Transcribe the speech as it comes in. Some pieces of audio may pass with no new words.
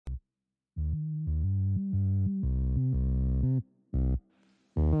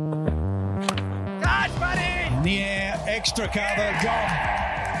In the air, extra cover,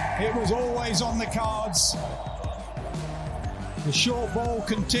 gone. It was always on the cards. The short ball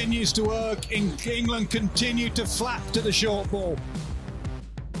continues to work. England continue to flap to the short ball.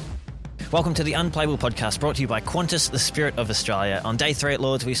 Welcome to the Unplayable Podcast, brought to you by Qantas, the spirit of Australia. On day 3 at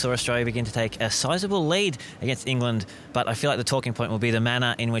Lords, we saw Australia begin to take a sizable lead against England, but I feel like the talking point will be the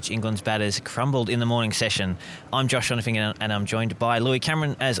manner in which England's batters crumbled in the morning session. I'm Josh Jonathan, and I'm joined by Louis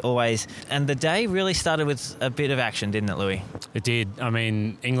Cameron, as always. And the day really started with a bit of action, didn't it, Louis? It did. I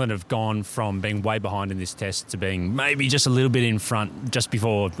mean, England have gone from being way behind in this test to being maybe just a little bit in front just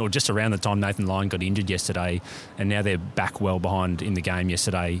before, or just around the time Nathan Lyon got injured yesterday, and now they're back well behind in the game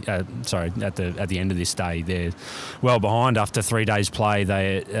yesterday. At the end of this day, they're well behind after 3 days play.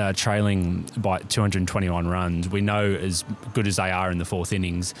 They're trailing by 221 runs. We know, as good as they are in the fourth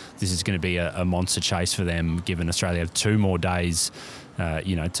innings, this is going to be a monster chase for them, given Australia have 2 more days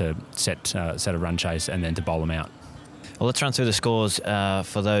to set a run chase and then to bowl them out. Well, let's run through the scores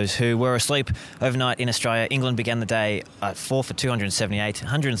for those who were asleep overnight in Australia. England began the day at 4 for 278,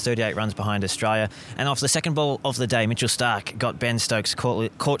 138 runs behind Australia. And off the second ball of the day, Mitchell Starc got Ben Stokes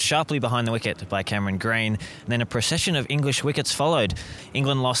caught sharply behind the wicket by Cameron Green. And then a procession of English wickets followed.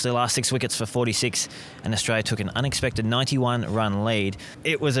 England lost their last 6 wickets for 46, and Australia took an unexpected 91-run lead.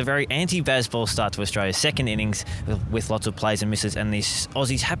 It was a very anti-Bazball start to Australia's second innings with lots of plays and misses, and the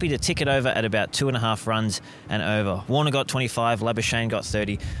Aussies happy to tick it over at about 2.5 runs and over. Warner got 25, Labuschagne got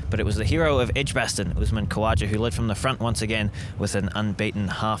 30, but it was the hero of Edgbaston, Usman Khawaja, who led from the front once again with an unbeaten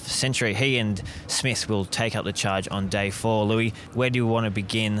half century. He and Smith will take up the charge on day 4. Louis, where do you want to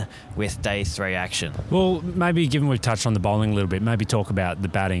begin with day 3 action? Well, maybe given we've touched on the bowling a little bit, maybe talk about the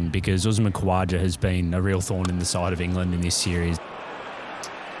batting, because Usman Khawaja has been a real thorn in the side of England in this series.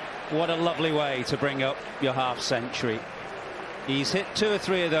 What a lovely way to bring up your half century. He's hit 2 or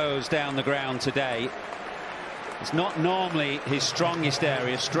 3 of those down the ground today. It's not normally his strongest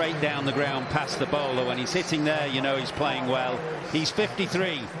area, straight down the ground past the bowler. When he's hitting there, you know he's playing well. He's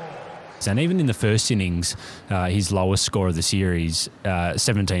 53. And even in the first innings, his lowest score of the series,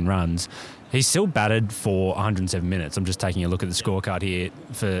 17 runs, he's still batted for 107 minutes. I'm just taking a look at the scorecard here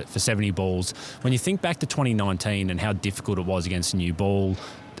for 70 balls. When you think back to 2019 and how difficult it was against a new ball,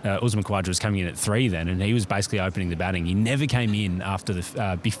 Usman Khawaja was coming in at 3 then, and he was basically opening the batting. He never came in after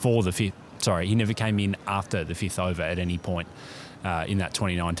he never came in after the 5th over at any point in that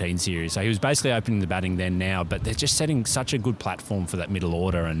 2019 series. So he was basically opening the batting then now, but they're just setting such a good platform for that middle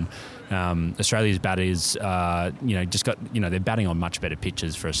order. And Australia's batters, they're batting on much better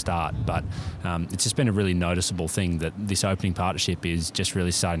pitches for a start. But it's just been a really noticeable thing that this opening partnership is just really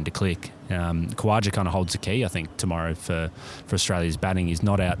starting to click. Khawaja kind of holds the key, I think, tomorrow for Australia's batting. He's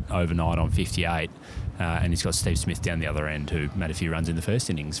not out overnight on 58. And he's got Steve Smith down the other end, who made a few runs in the first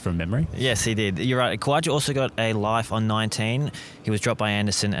innings from memory. Yes, he did. You're right. Khawaja also got a life on 19. He was dropped by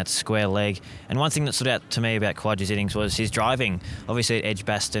Anderson at square leg. And one thing that stood out to me about Khawaja's innings was his driving. Obviously at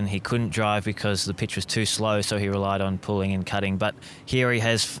Edgbaston, he couldn't drive because the pitch was too slow, so he relied on pulling and cutting. But here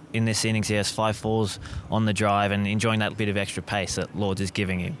in this innings, he has 5 fours on the drive and enjoying that bit of extra pace that Lords is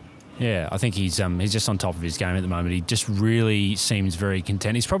giving him. Yeah, I think he's just on top of his game at the moment. He just really seems very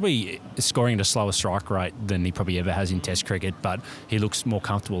content. He's probably scoring at a slower strike rate than he probably ever has in Test cricket, but he looks more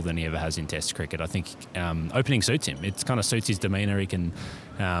comfortable than he ever has in Test cricket. I think opening suits him. It kind of suits his demeanour. He can,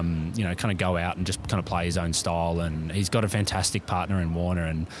 kind of go out and just kind of play his own style. And he's got a fantastic partner in Warner.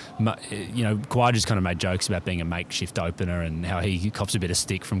 And Khawaja's kind of made jokes about being a makeshift opener and how he cops a bit of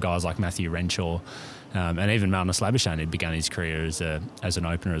stick from guys like Matthew Renshaw. And even Marnus Labuschagne had begun his career as an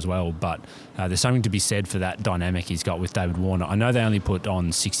opener as well. But there's something to be said for that dynamic he's got with David Warner. I know they only put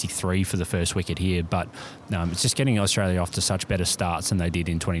on 63 for the first wicket here, but it's just getting Australia off to such better starts than they did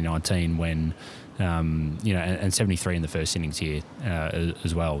in 2019 when, and 73 in the first innings here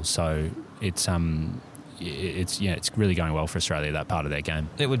as well. So it's really going well for Australia, that part of their game.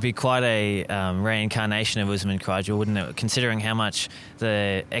 It would be quite a reincarnation of Usman Khawaja, wouldn't it? Considering how much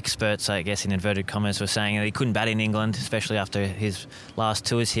the experts, I guess in inverted commas, were saying that he couldn't bat in England, especially after his last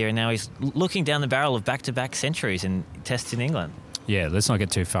tours here, and now he's looking down the barrel of back-to-back centuries in tests in England. Yeah, let's not get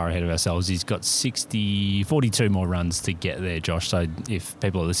too far ahead of ourselves. He's got 42 more runs to get there, Josh. So if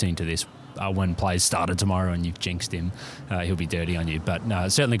people are listening to this when plays started tomorrow and you've jinxed him, he'll be dirty on you. But no,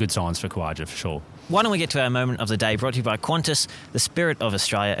 certainly good signs for Khawaja for sure. Why don't we get to our moment of the day, brought to you by Qantas, the spirit of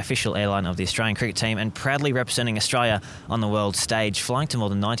Australia, official airline of the Australian cricket team, and proudly representing Australia on the world stage, flying to more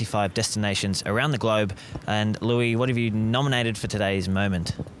than 95 destinations around the globe. And Louis, what have you nominated for today's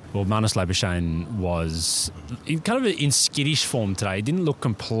moment? Well, Marnus Labuschagne was kind of in skittish form today. He didn't look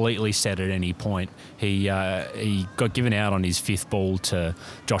completely set at any point. He got given out on his fifth ball to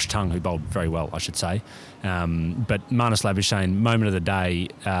Josh Tongue, who bowled very well, I should say. But Marnus Labuschagne, moment of the day,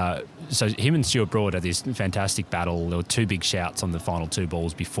 so him and Stuart Broad had this fantastic battle. There were two big shouts on the final two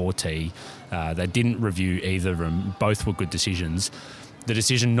balls before tea. They didn't review either of them. Both were good decisions. The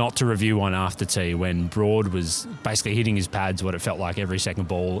decision not to review one after tea, when Broad was basically hitting his pads what it felt like every second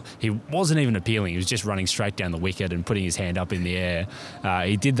ball. He wasn't even appealing. He was just running straight down the wicket and putting his hand up in the air.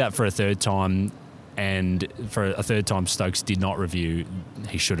 He did that for a third time, and for a third time Stokes did not review.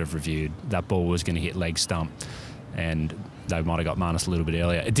 He should have reviewed. That ball was going to hit leg stump, and they might have got Marnus a little bit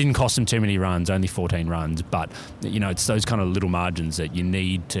earlier. It didn't cost them too many runs, only 14 runs, but it's those kind of little margins that you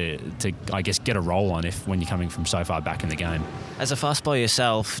need to I guess get a roll on when you're coming from so far back in the game. As a fast bowler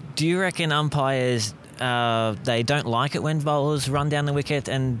yourself, do you reckon umpires they don't like it when bowlers run down the wicket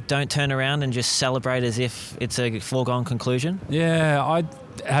and don't turn around and just celebrate as if it's a foregone conclusion? Yeah, I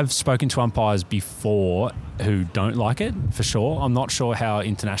have spoken to umpires before who don't like it, for sure. I'm not sure how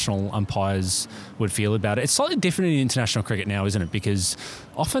international umpires would feel about it. It's slightly different in international cricket now, isn't it? Because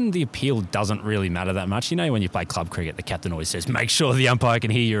often the appeal doesn't really matter that much. When you play club cricket, the captain always says, make sure the umpire can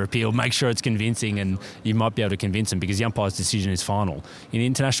hear your appeal, make sure it's convincing, and you might be able to convince them because the umpire's decision is final. In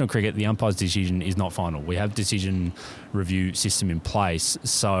international cricket, the umpire's decision is not final. We have decision review system in place,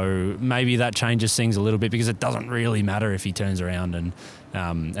 so maybe that changes things a little bit because it doesn't really matter if he turns around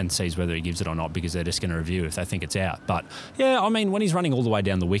and sees whether he gives it or not, because they're just going to review if they think it's out. But yeah, when he's running all the way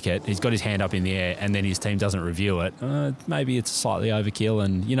down the wicket, he's got his hand up in the air and then his team doesn't review it, maybe it's slightly overkill.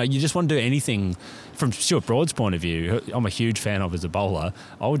 And you just want to do anything. From Stuart Broad's point of view, who I'm a huge fan of as a bowler,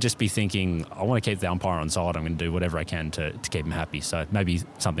 I would just be thinking, I want to keep the umpire on side. I'm going to do whatever I can to keep him happy. So maybe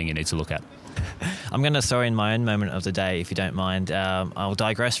something you need to look at. I'm going to throw in my own moment of the day, if you don't mind. I'll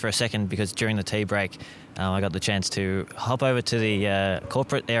digress for a second because during the tea break, I got the chance to hop over to the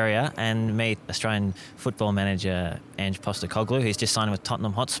corporate area and meet Australian football manager Ange Postecoglou. He's just signed with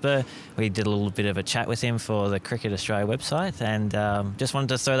Tottenham Hotspur. We did a little bit of a chat with him for the Cricket Australia website, and just wanted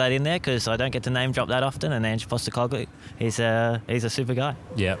to throw that in there because I don't get to name drop that often. And Ange Postecoglou, he's a super guy.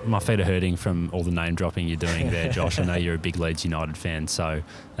 Yeah, my feet are hurting from all the name dropping you're doing there, Josh. I know you're a big Leeds United fan, so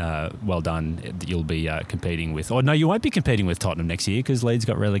well done. You'll be competing with... no, you won't be competing with Tottenham next year because Leeds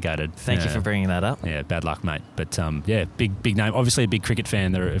got relegated. Thank you for bringing that up. Yeah, bad luck, mate. But big name. Obviously a big cricket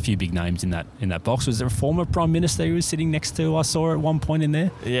fan. There are a few big names in that box. Was there a former Prime Minister who was sitting next to, I saw at one point in there?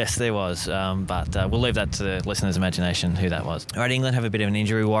 Yes, there was. But we'll leave that to the listeners' imagination who that was. All right, England have a bit of an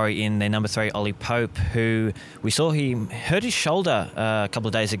injury worry in their number 3, Ollie Pope, who we saw he hurt his shoulder a couple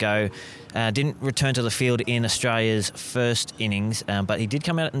of days ago. Didn't return to the field in Australia's first innings, but he did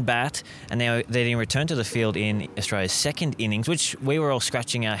come out and bat, and then he returned to the field in Australia's second innings, which we were all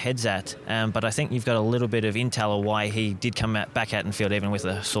scratching our heads at. But I think you've got a little bit of intel of why he did come back out and field even with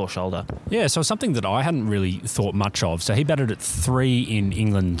a sore shoulder. Yeah, so something that I hadn't really thought much of. So he batted at 3 in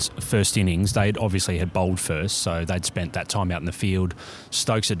England's first innings. They'd obviously had bowled first, so they'd spent that time out in the field.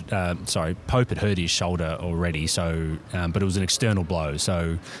 Pope had hurt his shoulder already, so but it was an external blow,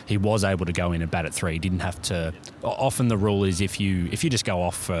 so he was able to go in and bat at 3. He didn't have to. Often the rule is if you just go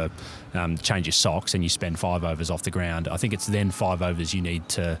off for change your socks and you spend 5 overs off the ground, I think it's then 5 overs you need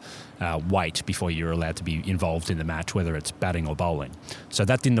to wait before you're allowed to be involved in the match, whether it's batting or bowling. So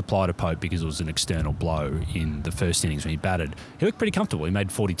that didn't apply to Pope because it was an external blow in the first innings when he batted. He looked pretty comfortable. He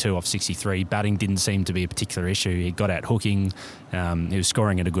made 42 off 63. Batting didn't seem to be a particular issue. He got out hooking. He was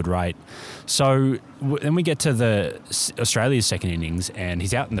scoring at a good rate. So then we get to Australia's second innings, and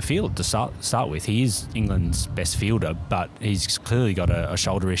he's out in the field to start with. He is England's best fielder, but he's clearly got a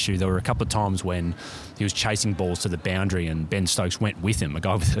shoulder issue. There were a couple of times when he was chasing balls to the boundary and Ben Stokes went with him.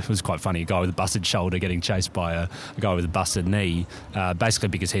 It was quite funny, a guy with a busted shoulder getting chased by a guy with a busted knee, basically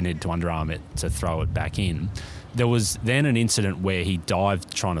because he needed to underarm it to throw it back in. There was then an incident where he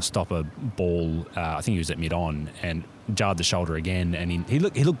dived trying to stop a ball, I think he was at mid-on, and jarred the shoulder again, and he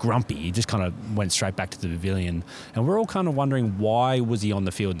looked grumpy. He just kind of went straight back to the pavilion, and we're all kind of wondering, why was he on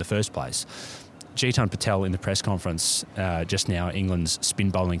the field in the first place? Jitan Patel in the press conference just now, England's spin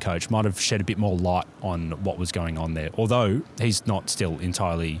bowling coach, might have shed a bit more light on what was going on there, although he's not still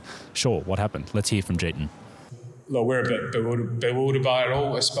entirely sure what happened. Let's hear from Jitan. Look, we're a bit bewildered by it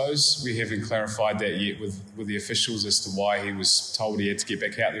all, I suppose. We haven't clarified that yet with the officials as to why he was told he had to get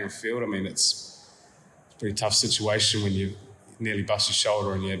back out there and field. I mean, it's a pretty tough situation when you nearly bust your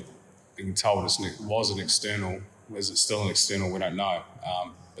shoulder and you're being told it was an external. Was it still an external? We don't know.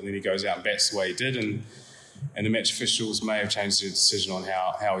 But then he goes out and bats the way he did, and the match officials may have changed their decision on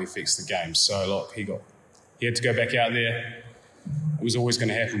how he fixed the game. So, look, he had to go back out there. it was always going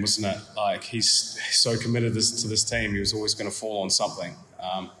to happen, wasn't it? Like, he's so committed to this team, he was always going to fall on something.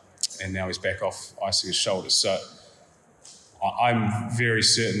 And now he's back off icing his shoulders. So I'm very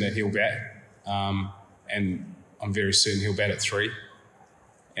certain that he'll bat. And I'm very certain he'll bat at 3.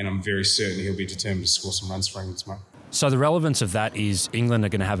 And I'm very certain he'll be determined to score some runs for England tomorrow. So the relevance of that is England are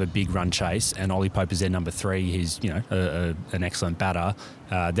going to have a big run chase, and Ollie Pope is their number 3. He's, an excellent batter.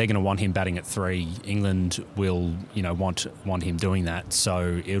 They're going to want him batting at 3. England will, want him doing that.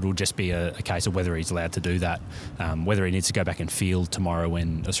 So it'll just be a case of whether he's allowed to do that, whether he needs to go back and field tomorrow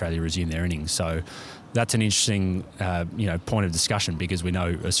when Australia resume their innings. So that's an interesting, point of discussion, because we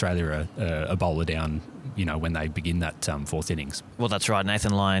know Australia are a bowler down, when they begin that fourth innings. Well, that's right.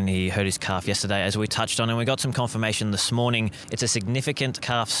 Nathan Lyon, he hurt his calf yesterday, as we touched on, and we got some confirmation this morning. It's a significant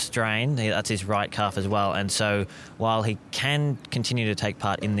calf strain. That's his right calf as well. And so while he can continue to take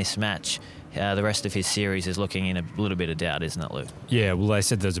part in this match, the rest of his series is looking in a little bit of doubt, isn't it, Luke? Yeah, well, they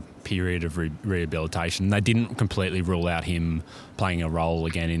said there's a period of rehabilitation. They didn't completely rule out him playing a role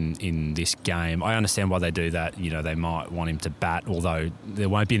again in this game. I understand why they do that. They might want him to bat, although there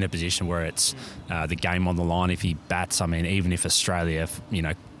won't be in a position where it's the game on the line if he bats. I mean, even if Australia,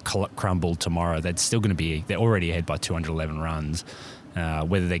 crumbled tomorrow, they're already ahead by 211 runs.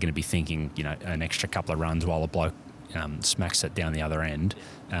 Whether they're going to be thinking, an extra couple of runs while a bloke smacks it down the other end,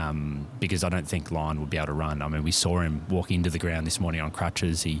 because I don't think Lyon would be able to run. I mean, we saw him walk into the ground this morning on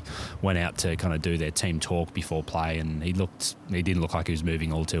crutches. He went out to kind of do their team talk before play, and he didn't look like he was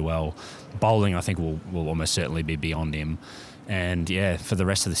moving all too well. Bowling, I think, will almost certainly be beyond him. And yeah, for the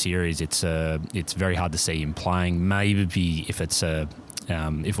rest of the series, it's very hard to see him playing. Maybe if it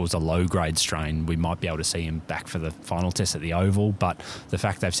was a low-grade strain, we might be able to see him back for the final test at the Oval. But the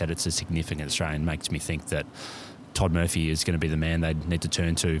fact they've said it's a significant strain makes me think that Todd Murphy is going to be the man they need to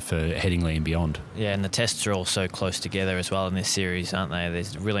turn to for Headingley and beyond. Yeah, and the tests are all so close together as well in this series, aren't they?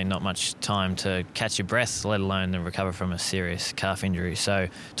 There's really not much time to catch your breath, let alone to recover from a serious calf injury. So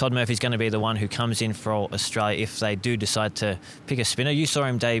Todd Murphy's going to be the one who comes in for Australia if they do decide to pick a spinner. You saw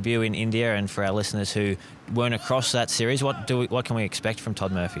him debut in India, and for our listeners who weren't across that series, what can we expect from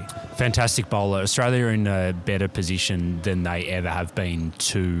Todd Murphy? Fantastic bowler. Australia are in a better position than they ever have been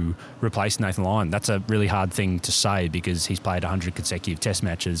to replace Nathan Lyon. That's a really hard thing to say because he's played 100 consecutive test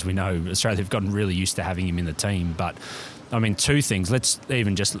matches. We know Australia have gotten really used to having him in the team, but I mean, two things. Let's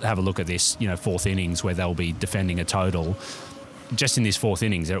even just have a look at this, fourth innings where they'll be defending a total. Just in this fourth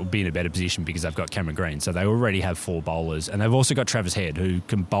innings, it will be in a better position because they've got Cameron Green. So they already have 4 bowlers. And they've also got Travis Head, who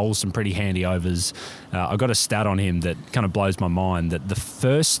can bowl some pretty handy overs. I got a stat on him that kind of blows my mind, that the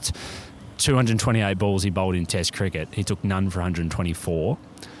first 228 balls he bowled in Test cricket, he took none for 124.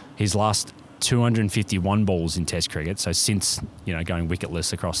 His last 251 balls in Test cricket, so since, going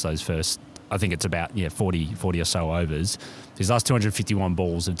wicketless across those first, I think it's about 40 or so overs, his last 251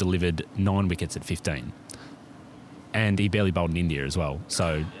 balls have delivered 9 wickets at 15. And he barely bowled in India as well.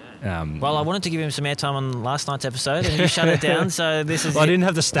 So, well, I wanted to give him some airtime on last night's episode, and you shut it down. So this is. Well, I didn't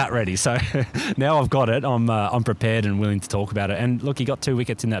have the stat ready, so now I've got it. I'm prepared and willing to talk about it. And look, he got 2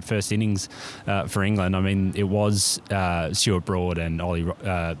 wickets in that first innings for England. I mean, it was Stuart Broad and Ollie.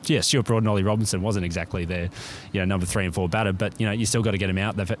 Stuart Broad and Ollie Robinson wasn't exactly their number 3 and 4 batter, but you still got to get him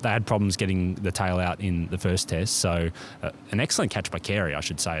out. They had problems getting the tail out in the first test. So an excellent catch by Carey, I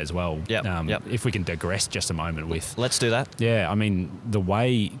should say as well. Yep. If we can digress just a moment with. Let's do that. Yeah, I mean the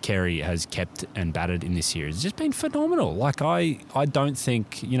way Carey has kept and batted in this series has just been phenomenal. Like I don't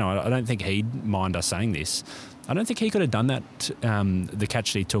think I don't think he'd mind us saying this. I don't think he could have done that, the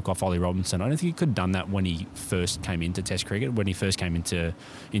catch that he took off Ollie Robinson. I don't think he could have done that when he first came into Test cricket, when he first came into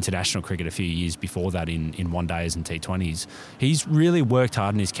international cricket a few years before that in one-days and T20s. He's really worked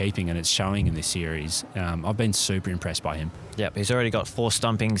hard in his keeping, and it's showing in this series. I've been super impressed by him. Yep, he's already got 4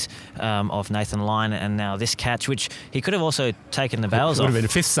 stumpings of Nathan Lyon, and now this catch, which he could have also taken the bails off. Would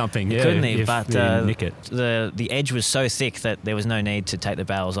have been a 5th stumping, couldn't he? But the edge was so thick that there was no need to take the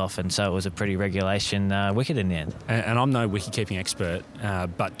bails off, and so it was a pretty regulation wicket in the end. And I'm no wicket-keeping expert,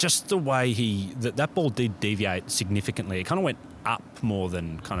 but just the way that ball did deviate significantly. It kind of went up more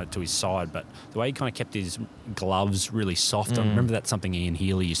than kind of to his side, but the way he kind of kept his gloves really soft. I remember that's something Ian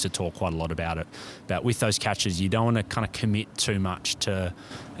Healy used to talk quite a lot about with those catches. You don't want to kind of commit too much to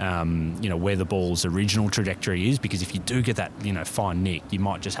where the ball's original trajectory is, because if you do get that fine nick, you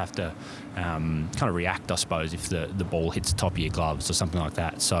might just have to kind of react, I suppose, if the ball hits the top of your gloves or something like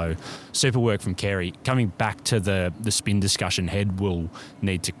that. So super work from Carey. Coming back to the spin discussion, Head will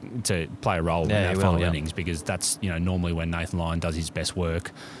need to play a role in that final innings, because that's normally when Nathan Lyon does his best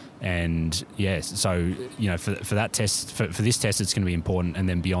work. And so for that test, for this test, it's going to be important. And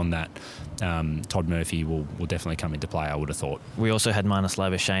then beyond that, Todd Murphy will definitely come into play, I would have thought. We also had Marnus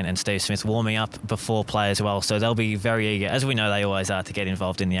Labuschagne and Steve Smith warming up before play as well, so they'll be very eager, as we know they always are, to get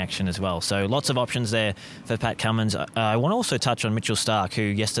involved in the action as well. So lots of options there for Pat Cummins. I want to also touch on Mitchell Starc, who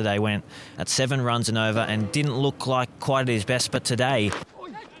yesterday went at 7 runs and over and didn't look like quite at his best, but today... Oh,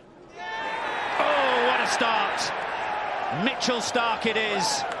 what a start! Mitchell Starc it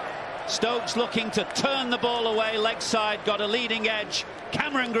is. Stokes looking to turn the ball away, leg side, got a leading edge.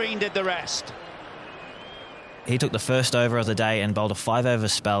 Cameron Green did the rest. He took the first over of the day and bowled a 5-over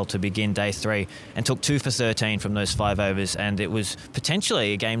spell to begin day 3 and took 2 for 13 from those 5 overs, and it was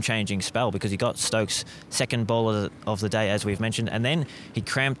potentially a game-changing spell because he got Stokes' second ball of the day, as we've mentioned, and then he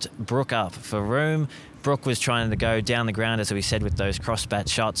cramped Brook up for room. Brook was trying to go down the ground, as we said, with those cross-bat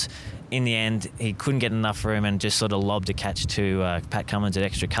shots. In the end, he couldn't get enough room and just sort of lobbed a catch to Pat Cummins at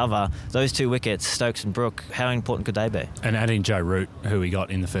extra cover. Those 2 wickets, Stokes and Brook, how important could they be? And adding Joe Root, who we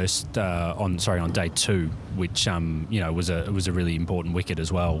got in the first on day 2, which was a really important wicket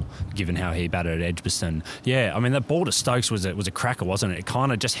as well, given how he batted at Edgbaston. Yeah, I mean that ball to Stokes was a cracker, wasn't it? It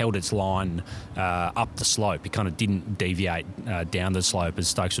kind of just held its line up the slope. It kind of didn't deviate down the slope as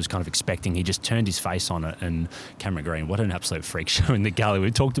Stokes was kind of expecting. He just turned his face on it, and Cameron Green, what an absolute freak show in the gully.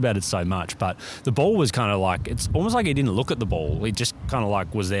 We've talked about it so much, but the ball was kind of like, it's almost like he didn't look at the ball. He just kind of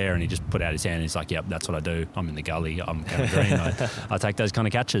like was there and he just put out his hand and he's like, yep, that's what I do. I'm in the gully. I'm Cameron Green. I take those kind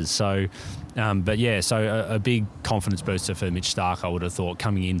of catches. So, so a big confidence booster for Mitch Starc, I would have thought,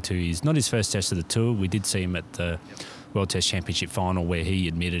 coming into not his first test of the tour. We did see him at the World Test Championship final where he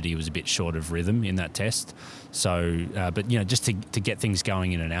admitted he was a bit short of rhythm in that test. So, but just to get things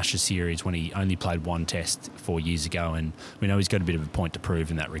going in an Ashes series when he only played 1 test 4 years ago, and we know he's got a bit of a point to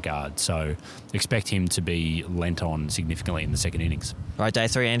prove in that regard. So, expect him to be lent on significantly in the second innings. Right, day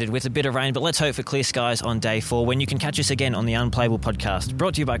 3 ended with a bit of rain, but let's hope for clear skies on day 4, when you can catch us again on the Unplayable podcast,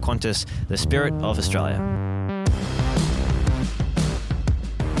 brought to you by Qantas, the spirit of Australia.